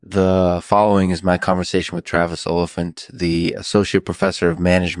The following is my conversation with Travis Oliphant, the Associate Professor of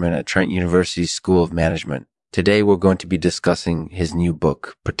Management at Trent University's School of Management. Today, we're going to be discussing his new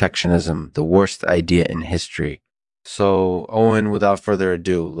book, Protectionism, the Worst Idea in History. So, Owen, without further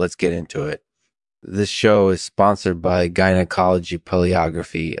ado, let's get into it. This show is sponsored by Gynecology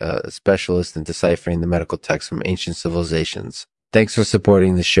Paleography, a specialist in deciphering the medical texts from ancient civilizations. Thanks for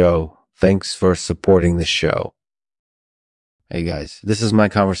supporting the show. Hey guys, this is my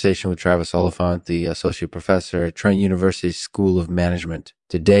conversation with Travis Oliphant, the Associate Professor at Trent University's School of Management.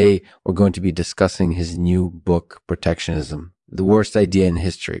 Today, we're going to be discussing his new book, Protectionism, the Worst Idea in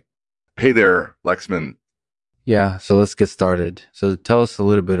History. Hey there, Lexman. Yeah, so let's get started. So tell us a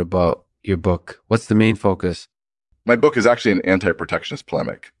little bit about your book. What's the main focus? My book is actually an anti-protectionist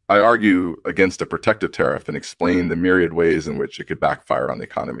polemic. I argue against a protective tariff and explain the myriad ways in which it could backfire on the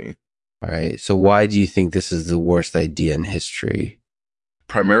economy. All right. So why do you think this is the worst idea in history?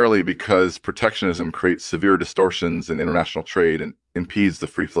 Primarily because protectionism creates severe distortions in international trade and impedes the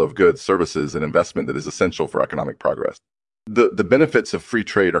free flow of goods, services, and investment that is essential for economic progress. The benefits of free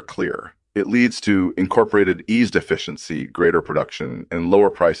trade are clear. It leads to incorporated eased efficiency, greater production, and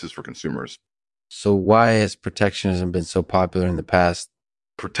lower prices for consumers. So why has protectionism been so popular in the past?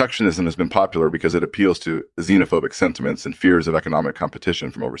 Protectionism has been popular because it appeals to xenophobic sentiments and fears of economic competition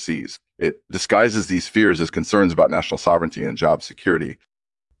from overseas. It disguises these fears as concerns about national sovereignty and job security.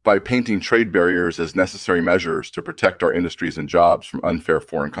 By painting trade barriers as necessary measures to protect our industries and jobs from unfair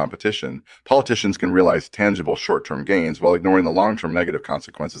foreign competition, politicians can realize tangible short-term gains while ignoring the long-term negative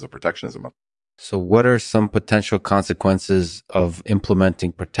consequences of protectionism. So what are some potential consequences of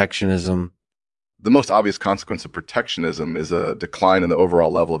implementing protectionism? The most obvious consequence of protectionism is a decline in the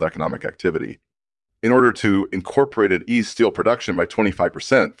overall level of economic activity. In order to incorporate and ease steel production by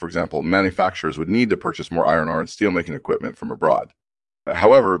 25%, for example, manufacturers would need to purchase more iron ore and steelmaking equipment from abroad.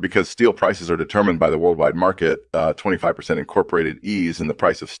 However, because steel prices are determined by the worldwide market, 25% incorporated ease in the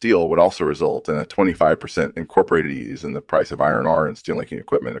price of steel would also result in a 25% incorporated ease in the price of iron ore and steelmaking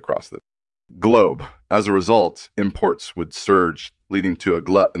equipment across the globe. As a result, imports would surge, leading to a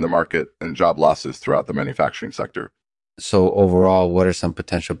glut in the market and job losses throughout the manufacturing sector. So overall, what are some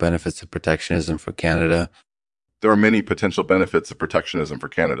potential benefits of protectionism for Canada? There are many potential benefits of protectionism for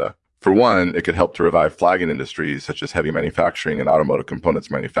Canada. For one, it could help to revive flagging industries such as heavy manufacturing and automotive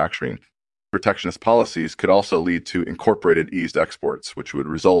components manufacturing. Protectionist policies could also lead to incorporated eased exports, which would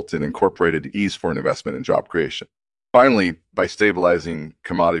result in incorporated ease foreign investment and job creation. Finally, by stabilizing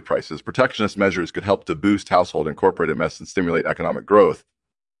commodity prices, protectionist measures could help to boost household incorporated mess and stimulate economic growth.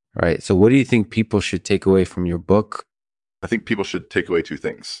 Right. So what do you think people should take away from your book? I think people should take away two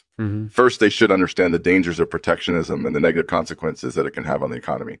things. Mm-hmm. First, they should understand the dangers of protectionism and the negative consequences that it can have on the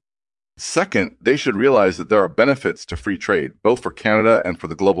economy. Second, they should realize that there are benefits to free trade, both for Canada and for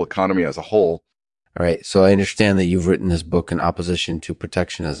the global economy as a whole. All right. So I understand that you've written this book in opposition to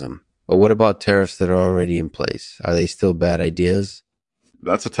protectionism. But what about tariffs that are already in place? Are they still bad ideas?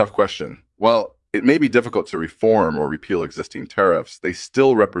 That's a tough question. While it may be difficult to reform or repeal existing tariffs, they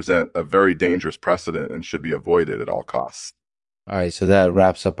still represent a very dangerous precedent and should be avoided at all costs. All right, so that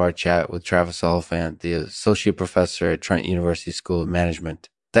wraps up our chat with Travis Oliphant, the Associate Professor at Trent University School of Management.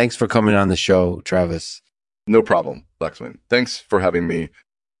 Thanks for coming on the show, Travis. No problem, Lexman. Thanks for having me.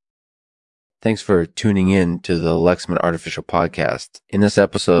 Thanks for tuning in to the Lexman Artificial Podcast. In this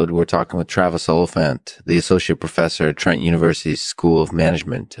episode, we're talking with Travis Oliphant, the Associate Professor at Trent University's School of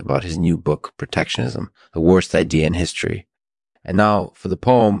Management, about his new book, Protectionism, the Worst Idea in History. And now for the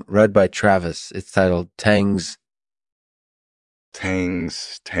poem read by Travis. It's titled Tangs.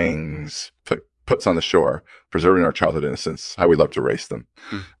 Tangs, puts on the shore, preserving our childhood innocence, how we love to race them.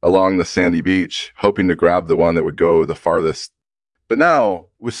 Along the sandy beach, hoping to grab the one that would go the farthest. But now,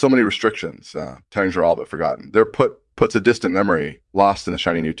 with so many restrictions, tangs are all but forgotten. They're puts a distant memory, lost in the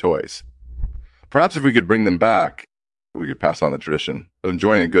shiny new toys. Perhaps if we could bring them back, we could pass on the tradition of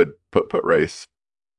enjoying a good put race.